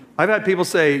 I've had people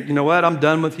say, you know what, I'm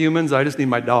done with humans, I just need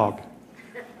my dog.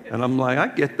 And I'm like, I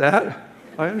get that.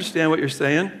 I understand what you're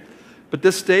saying. But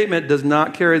this statement does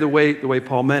not carry the weight the way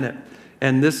Paul meant it.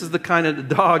 And this is the kind of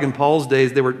dog in Paul's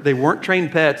days. They weren't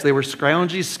trained pets. They were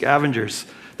scroungy scavengers.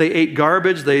 They ate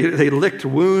garbage. They licked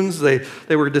wounds. They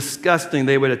were disgusting.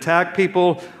 They would attack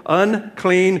people.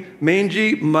 Unclean,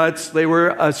 mangy mutts. They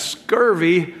were a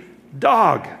scurvy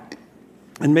dog.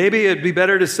 And maybe it'd be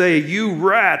better to say, you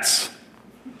rats,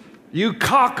 you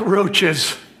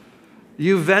cockroaches,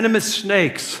 you venomous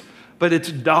snakes. But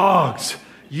it's dogs.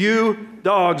 You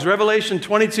dogs. Revelation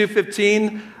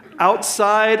 22:15.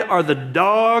 Outside are the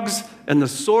dogs and the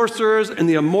sorcerers and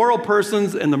the immoral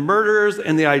persons and the murderers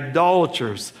and the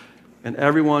idolaters and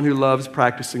everyone who loves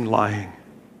practicing lying.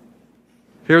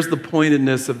 Here's the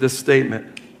pointedness of this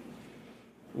statement.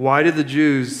 Why did the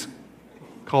Jews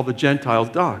call the Gentiles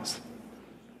dogs?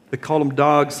 They called them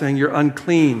dogs, saying, you're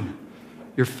unclean,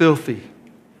 you're filthy,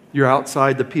 you're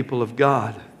outside the people of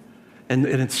God. And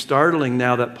it's startling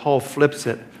now that Paul flips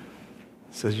it.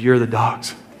 Says, you're the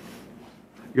dogs.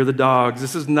 You're the dogs.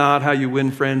 This is not how you win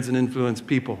friends and influence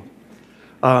people.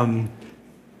 Them's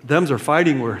are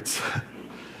fighting words.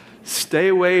 Stay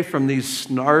away from these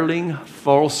snarling,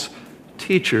 false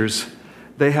teachers.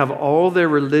 They have all their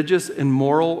religious and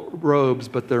moral robes,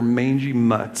 but they're mangy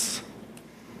mutts.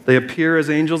 They appear as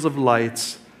angels of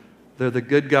lights. They're the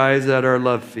good guys at our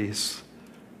love feasts.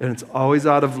 And it's always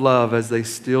out of love as they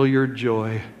steal your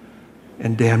joy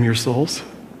and damn your souls.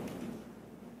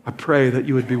 I pray that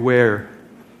you would beware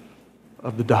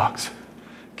of the dogs.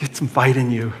 Get some fight in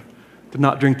you to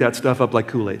not drink that stuff up like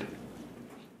Kool-Aid.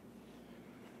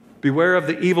 Beware of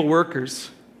the evil workers.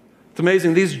 It's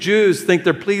amazing. These Jews think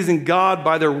they're pleasing God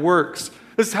by their works.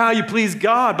 This is how you please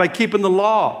God, by keeping the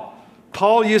law.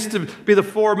 Paul used to be the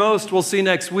foremost, we'll see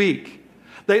next week.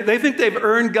 They think they've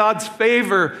earned God's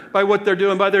favor by what they're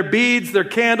doing, by their beads, their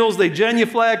candles, they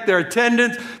genuflect, their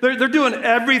attendance. They're doing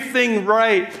everything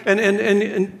right.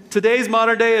 And today's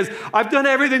modern day is, I've done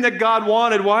everything that God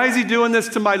wanted. Why is he doing this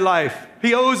to my life?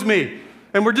 He owes me.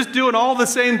 And we're just doing all the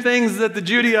same things that the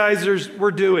Judaizers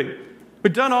were doing.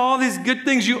 We've done all these good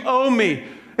things. You owe me.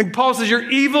 And Paul says, you're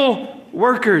evil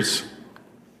workers.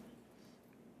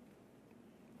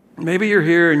 Maybe you're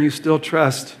here and you still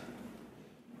trust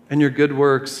in your good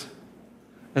works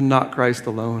and not Christ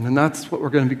alone. And that's what we're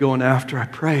going to be going after, I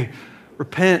pray.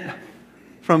 Repent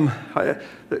from...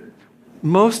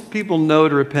 Most people know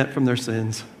to repent from their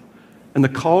sins. And the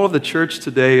call of the church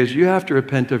today is you have to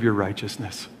repent of your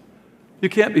righteousness. You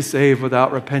can't be saved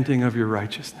without repenting of your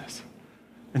righteousness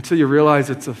until you realize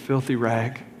it's a filthy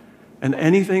rag. And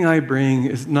anything I bring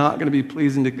is not going to be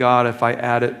pleasing to God if I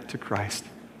add it to Christ.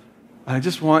 I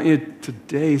just want you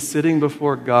today, sitting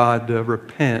before God, to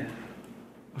repent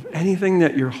of anything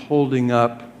that you're holding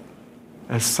up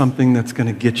as something that's going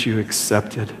to get you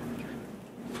accepted.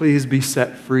 Please be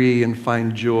set free and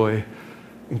find joy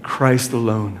in Christ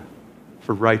alone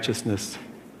for righteousness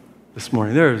this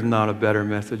morning. There is not a better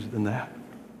message than that.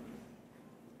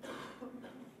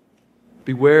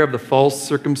 Beware of the false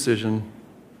circumcision.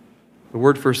 The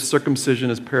word for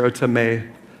circumcision is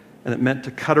parotome, and it meant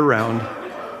to cut around.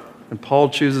 And Paul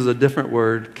chooses a different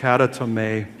word,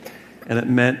 katatome, and it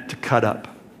meant to cut up.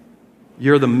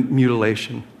 You're the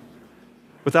mutilation.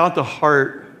 Without the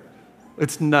heart,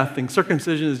 it's nothing.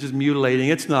 Circumcision is just mutilating.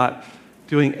 It's not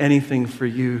doing anything for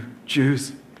you,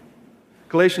 Jews.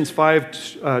 Galatians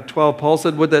 5:12, Paul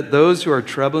said, would that those who are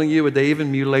troubling you, would they even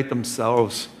mutilate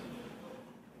themselves?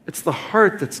 It's the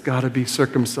heart that's got to be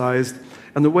circumcised.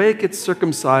 And the way it gets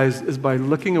circumcised is by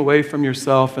looking away from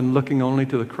yourself and looking only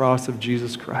to the cross of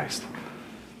Jesus Christ.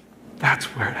 That's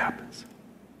where it happens.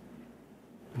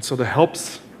 And so the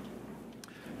helps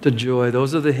to joy,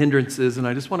 those are the hindrances. And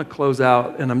I just want to close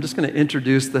out, and I'm just going to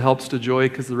introduce the helps to joy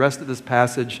because the rest of this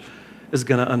passage is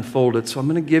going to unfold it. So I'm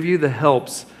going to give you the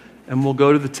helps, and we'll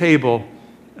go to the table.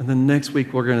 And then next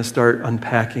week, we're going to start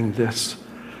unpacking this.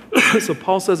 So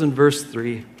Paul says in verse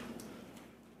 3,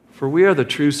 for we are the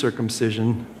true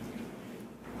circumcision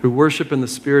who worship in the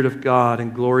Spirit of God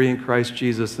and glory in Christ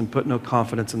Jesus and put no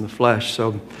confidence in the flesh.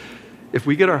 So if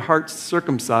we get our hearts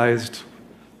circumcised,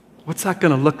 what's that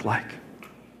going to look like?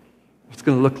 It's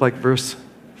going to look like verse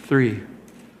 3.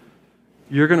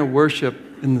 You're going to worship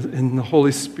in the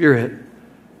Holy Spirit,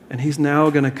 and he's now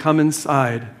going to come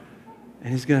inside,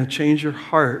 and he's going to change your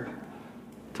heart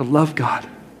to love God.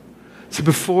 So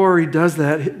before he does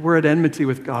that, we're at enmity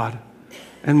with God.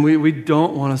 And we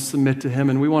don't want to submit to him,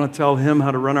 and we want to tell him how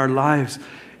to run our lives.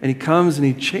 And he comes and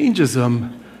he changes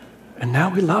them, and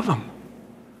now we love him.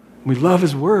 We love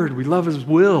his word. We love his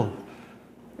will.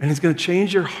 And he's going to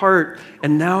change your heart.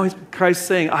 And now Christ's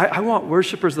saying, I want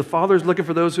worshipers. The Father's looking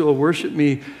for those who will worship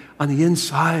me on the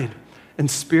inside. in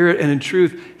spirit and in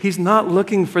truth. He's not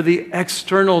looking for the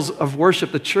externals of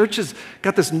worship. The church has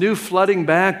got this new flooding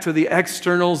back to the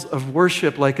externals of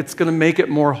worship, like it's going to make it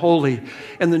more holy.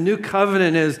 And the new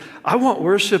covenant is, I want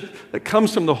worship that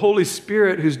comes from the Holy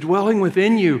Spirit who's dwelling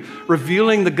within you,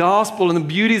 revealing the gospel and the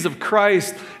beauties of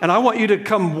Christ. And I want you to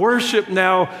come worship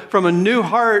now from a new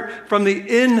heart, from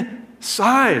the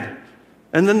inside.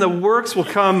 And then the works will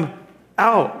come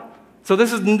out. So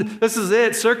this is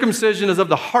it. Circumcision is of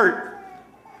the heart.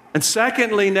 And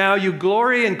secondly, now you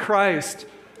glory in Christ.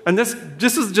 And this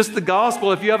is just the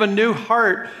gospel. If you have a new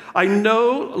heart, I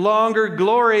no longer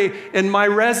glory in my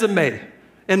resume,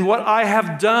 in what I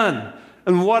have done,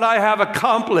 and what I have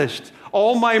accomplished.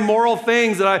 All my moral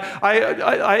things that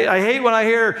I hate when I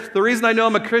hear, the reason I know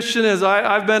I'm a Christian is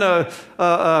I've been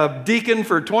a deacon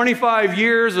for 25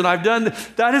 years and I've done,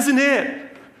 that isn't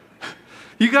it.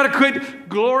 You got to quit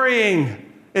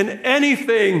glorying in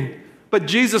anything but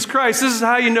Jesus Christ. This is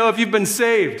how you know if you've been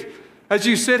saved. As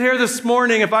you sit here this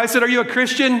morning, if I said, are you a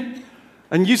Christian?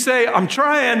 And you say, I'm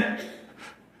trying.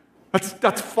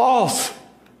 That's false.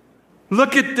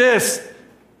 Look at this.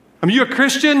 Are you a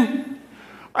Christian?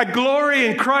 I glory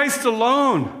in Christ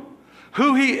alone.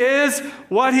 Who he is,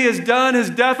 what he has done, his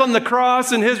death on the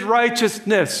cross, and his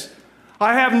righteousness.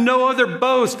 I have no other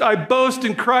boast. I boast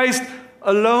in Christ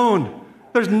alone.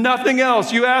 There's nothing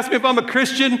else. You ask me if I'm a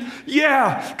Christian?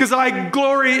 Yeah, because I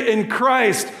glory in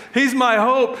Christ. He's my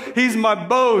hope. He's my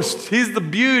boast. He's the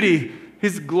beauty.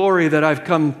 He's the glory that I've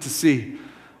come to see.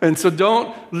 And so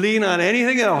don't lean on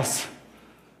anything else,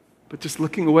 but just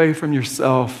looking away from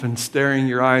yourself and staring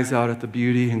your eyes out at the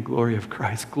beauty and glory of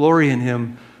Christ. Glory in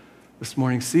him this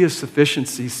morning. See his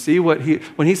sufficiency. See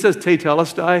when he says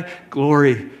tetelestai,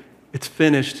 glory, it's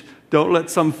finished. Don't let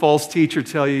some false teacher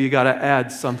tell you got to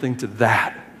add something to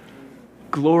that.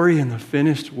 Glory in the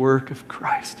finished work of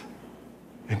Christ.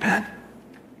 Amen?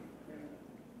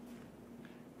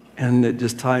 And it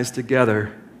just ties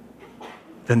together.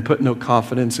 Then put no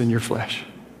confidence in your flesh.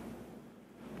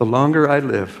 The longer I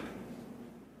live,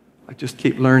 I just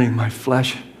keep learning my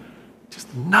flesh,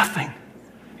 just nothing.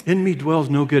 In me dwells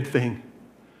no good thing.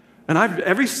 And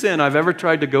every sin I've ever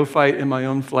tried to go fight in my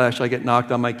own flesh, I get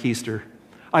knocked on my keister.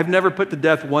 I've never put to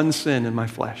death one sin in my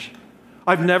flesh.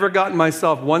 I've never gotten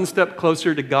myself one step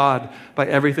closer to God by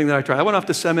everything that I tried. I went off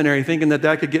to seminary thinking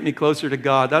that could get me closer to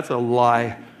God. That's a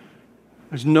lie.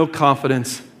 There's no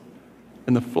confidence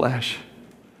in the flesh.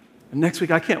 And next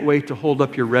week, I can't wait to hold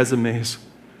up your resumes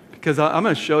because I'm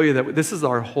going to show you that this is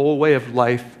our whole way of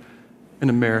life in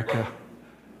America.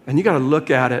 And you got to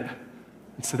look at it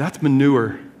and say, that's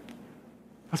manure.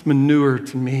 That's manure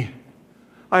to me.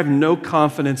 I have no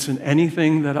confidence in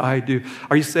anything that I do.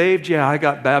 Are you saved? Yeah, I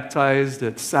got baptized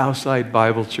at Southside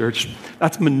Bible Church.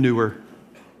 That's manure.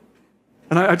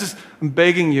 And I'm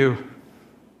begging you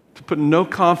to put no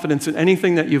confidence in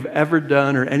anything that you've ever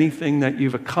done or anything that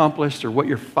you've accomplished or what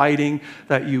you're fighting,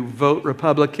 that you vote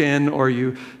Republican or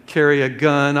you carry a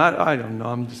gun. I don't know.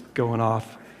 I'm just going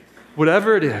off.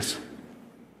 Whatever it is,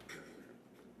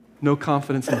 no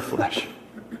confidence in the flesh.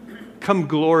 Come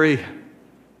glory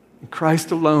in Christ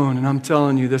alone, and I'm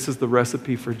telling you, this is the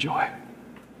recipe for joy.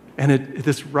 And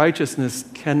this righteousness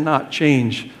cannot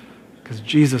change because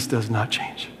Jesus does not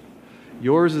change.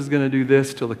 Yours is going to do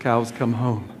this till the cows come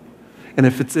home. And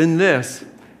if it's in this,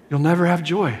 you'll never have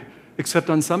joy,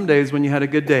 except on some days when you had a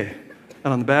good day.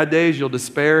 And on the bad days, you'll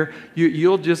despair.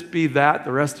 You'll just be that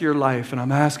the rest of your life. And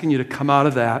I'm asking you to come out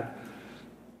of that.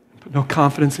 Put no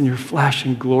confidence in your flesh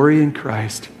and glory in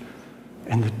Christ,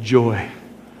 and the joy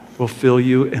will fill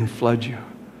you and flood you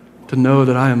to know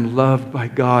that I am loved by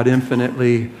God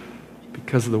infinitely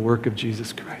because of the work of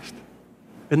Jesus Christ.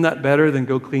 Isn't that better than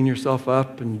go clean yourself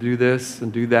up and do this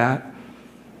and do that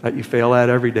you fail at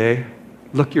every day?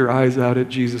 Look your eyes out at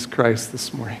Jesus Christ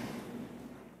this morning.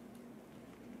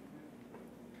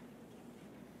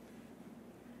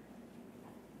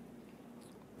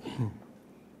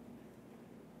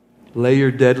 Lay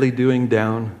your deadly doing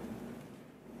down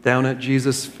at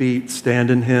Jesus' feet, stand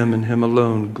in him and him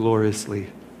alone, gloriously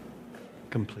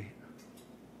complete.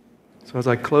 So as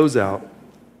I close out,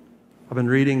 I've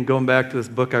been going back to this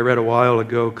book I read a while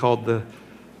ago called The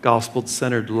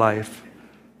Gospel-Centered Life.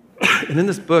 And in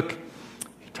this book,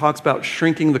 he talks about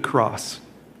shrinking the cross.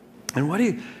 And what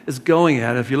he is going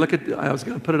at, if you look at, I was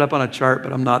going to put it up on a chart,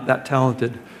 but I'm not that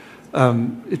talented.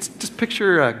 It's just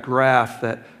picture a graph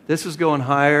that this is going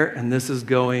higher and this is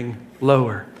going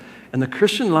lower. And the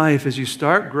Christian life is you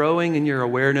start growing in your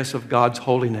awareness of God's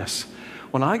holiness.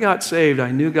 When I got saved,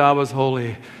 I knew God was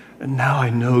holy, and now I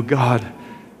know God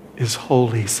is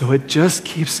holy. So it just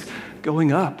keeps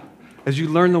going up. As you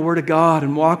learn the Word of God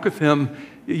and walk with him,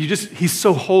 He's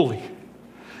so holy.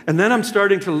 And then I'm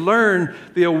starting to learn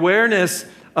the awareness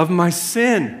of my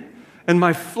sin and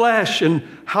my flesh and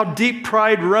how deep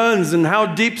pride runs and how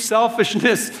deep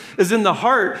selfishness is in the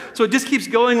heart. So it just keeps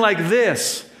going like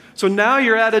this. So now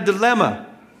you're at a dilemma.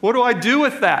 What do I do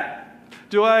with that?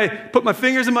 Do I put my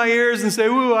fingers in my ears and say,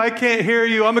 ooh, I can't hear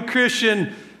you, I'm a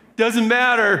Christian, doesn't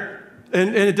matter,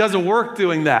 and it doesn't work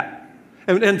doing that.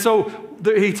 And so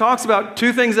he talks about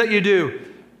two things that you do.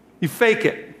 You fake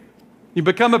it. You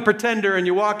become a pretender and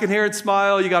you walk in here and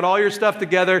smile, you got all your stuff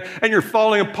together, and you're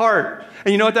falling apart.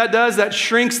 And you know what that does? That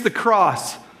shrinks the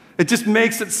cross. It just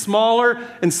makes it smaller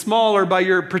and smaller by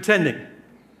your pretending.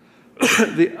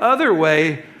 The other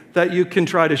way that you can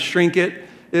try to shrink it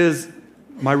is,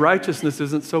 my righteousness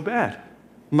isn't so bad.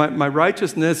 My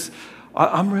righteousness,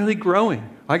 I'm really growing.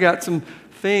 I got some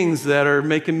things that are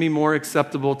making me more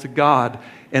acceptable to God.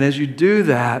 And as you do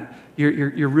that,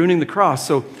 you're ruining the cross.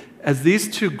 So as these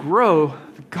two grow,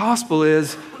 the gospel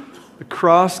is the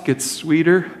cross gets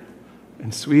sweeter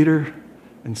and sweeter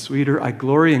and sweeter. I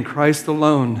glory in Christ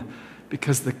alone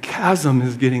because the chasm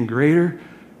is getting greater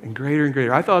and greater and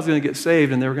greater. I thought I was going to get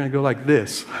saved and they were going to go like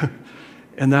this.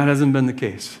 And that hasn't been the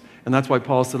case. And that's why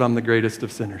Paul said, I'm the greatest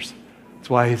of sinners. That's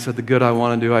why he said, the good I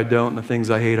want to do, I don't, and the things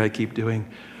I hate, I keep doing.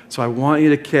 So I want you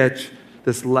to catch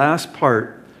this last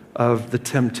part of the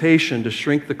temptation to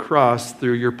shrink the cross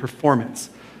through your performance.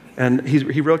 And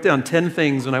he wrote down 10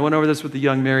 things, and I went over this with the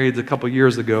young marrieds a couple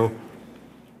years ago.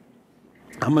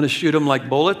 I'm going to shoot them like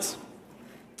bullets.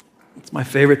 It's my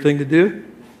favorite thing to do.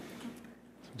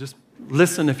 So just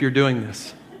listen if you're doing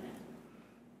this.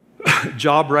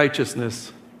 Job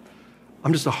righteousness.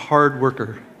 I'm just a hard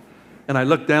worker. And I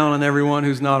look down on everyone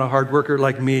who's not a hard worker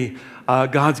like me.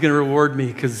 God's going to reward me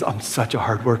because I'm such a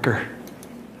hard worker.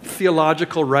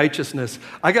 Theological righteousness.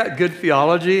 I got good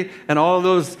theology, and all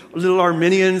those little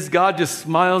Arminians, God just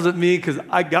smiles at me because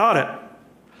I got it.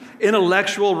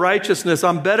 Intellectual righteousness.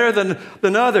 I'm better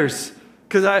than others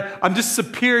because I'm just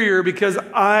superior because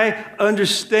I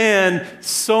understand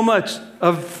so much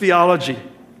of theology.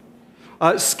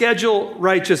 Schedule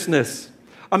righteousness.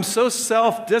 I'm so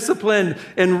self-disciplined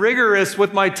and rigorous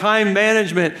with my time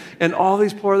management, and all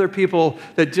these poor other people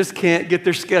that just can't get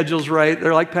their schedules right.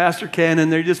 They're like Pastor Ken,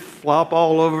 and they just flop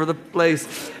all over the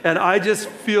place. And I just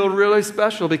feel really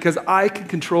special because I can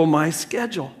control my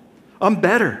schedule. I'm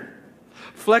better.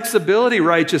 Flexibility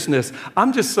righteousness.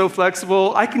 I'm just so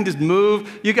flexible. I can just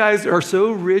move. You guys are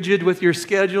so rigid with your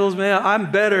schedules, man. I'm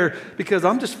better because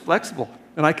I'm just flexible,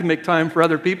 and I can make time for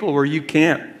other people where you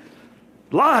can't.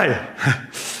 Lie.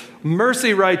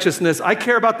 Mercy righteousness. I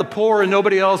care about the poor and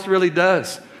nobody else really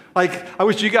does. Like, I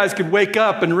wish you guys could wake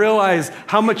up and realize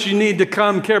how much you need to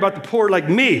come care about the poor like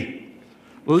me.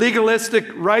 Legalistic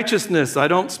righteousness. I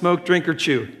don't smoke, drink, or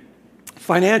chew.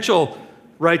 Financial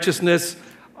righteousness.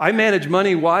 I manage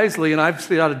money wisely, and I've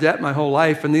stayed out of debt my whole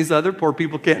life, and these other poor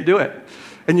people can't do it.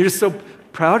 And you're just so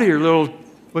proud of your little,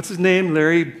 what's his name?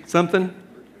 Larry something?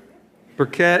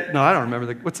 Burkett? No, I don't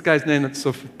remember. What's the guy's name that's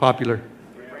so popular?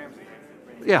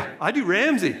 Yeah, I do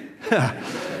Ramsey.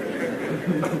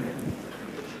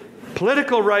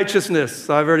 Political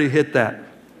righteousness. I've already hit that.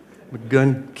 A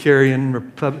gun-carrying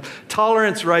Republican.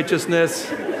 Tolerance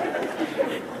righteousness.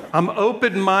 I'm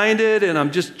open-minded and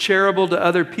I'm just charitable to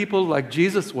other people like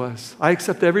Jesus was. I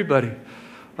accept everybody.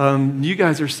 You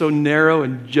guys are so narrow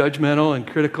and judgmental and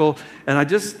critical. And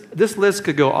this list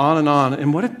could go on.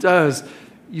 And what it does,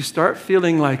 you start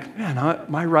feeling like, man,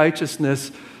 my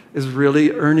righteousness is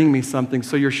really earning me something.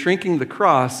 So you're shrinking the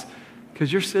cross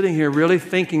because you're sitting here really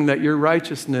thinking that your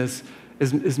righteousness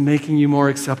is making you more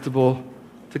acceptable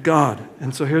to God.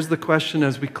 And so here's the question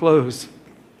as we close.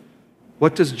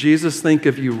 What does Jesus think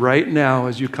of you right now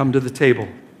as you come to the table?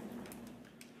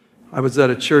 I was at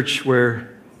a church where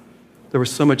there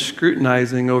was so much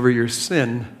scrutinizing over your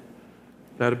sin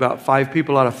that about 5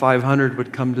 people out of 500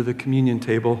 would come to the communion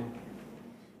table.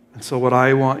 And so what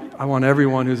I want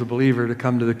everyone who's a believer to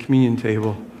come to the communion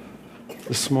table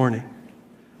this morning.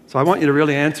 So I want you to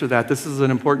really answer that. This is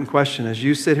an important question. As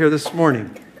you sit here this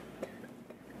morning,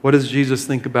 what does Jesus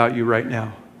think about you right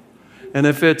now? And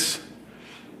if it's,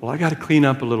 well, I got to clean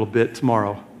up a little bit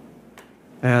tomorrow,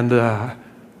 and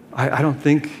I don't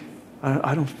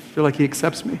feel like he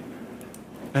accepts me.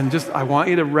 And I want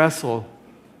you to wrestle,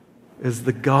 is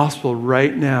the gospel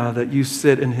right now that you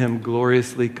sit in him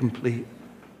gloriously complete?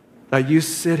 That you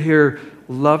sit here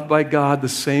loved by God the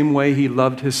same way he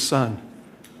loved his son.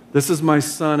 This is my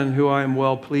son in whom I am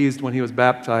well pleased when he was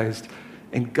baptized.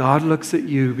 And God looks at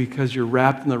you because you're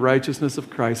wrapped in the righteousness of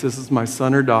Christ. This is my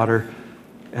son or daughter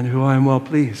in whom I am well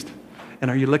pleased. And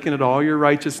are you looking at all your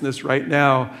righteousness right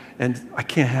now and I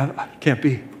can't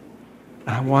be. And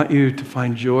I want you to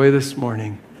find joy this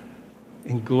morning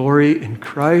in glory in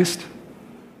Christ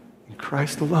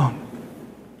alone.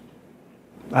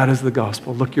 That is the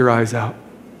gospel. Look your eyes out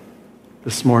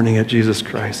this morning at Jesus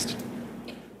Christ.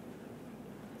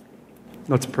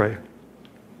 Let's pray.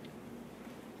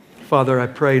 Father, I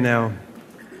pray now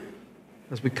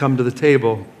as we come to the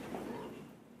table,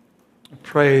 I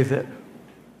pray that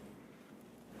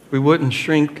we wouldn't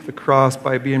shrink the cross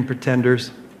by being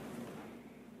pretenders.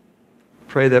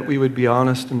 Pray that we would be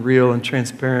honest and real and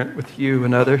transparent with you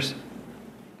and others.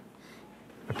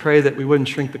 I pray that we wouldn't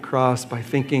shrink the cross by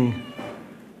thinking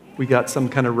we got some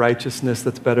kind of righteousness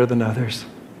that's better than others.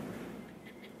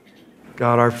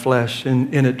 God, our flesh,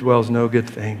 in it dwells no good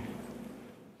thing.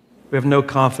 We have no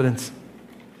confidence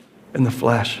in the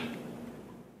flesh.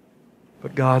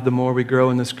 But God, the more we grow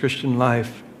in this Christian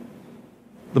life,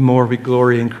 the more we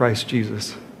glory in Christ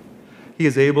Jesus. He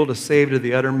is able to save to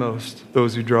the uttermost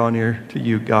those who draw near to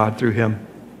you, God, through him.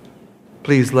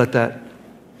 Please let that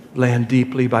land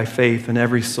deeply by faith in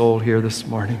every soul here this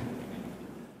morning.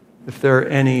 If there are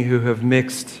any who have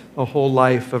mixed a whole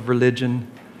life of religion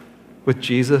with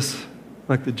Jesus,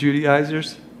 like the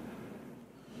Judaizers,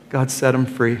 God set them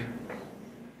free.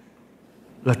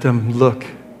 Let them look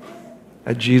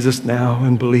at Jesus now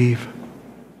and believe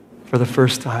for the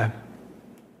first time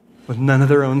with none of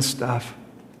their own stuff,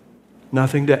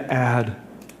 nothing to add,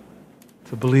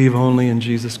 to believe only in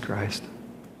Jesus Christ.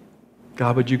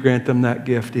 God, would you grant them that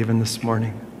gift even this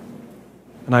morning?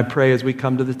 And I pray as we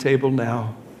come to the table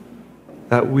now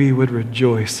that we would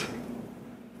rejoice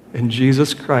in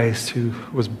Jesus Christ, who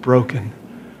was broken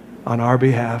on our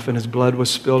behalf and his blood was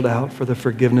spilled out for the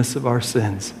forgiveness of our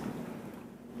sins.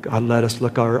 God, let us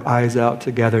look our eyes out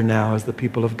together now as the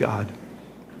people of God.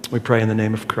 We pray in the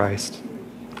name of Christ.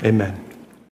 Amen.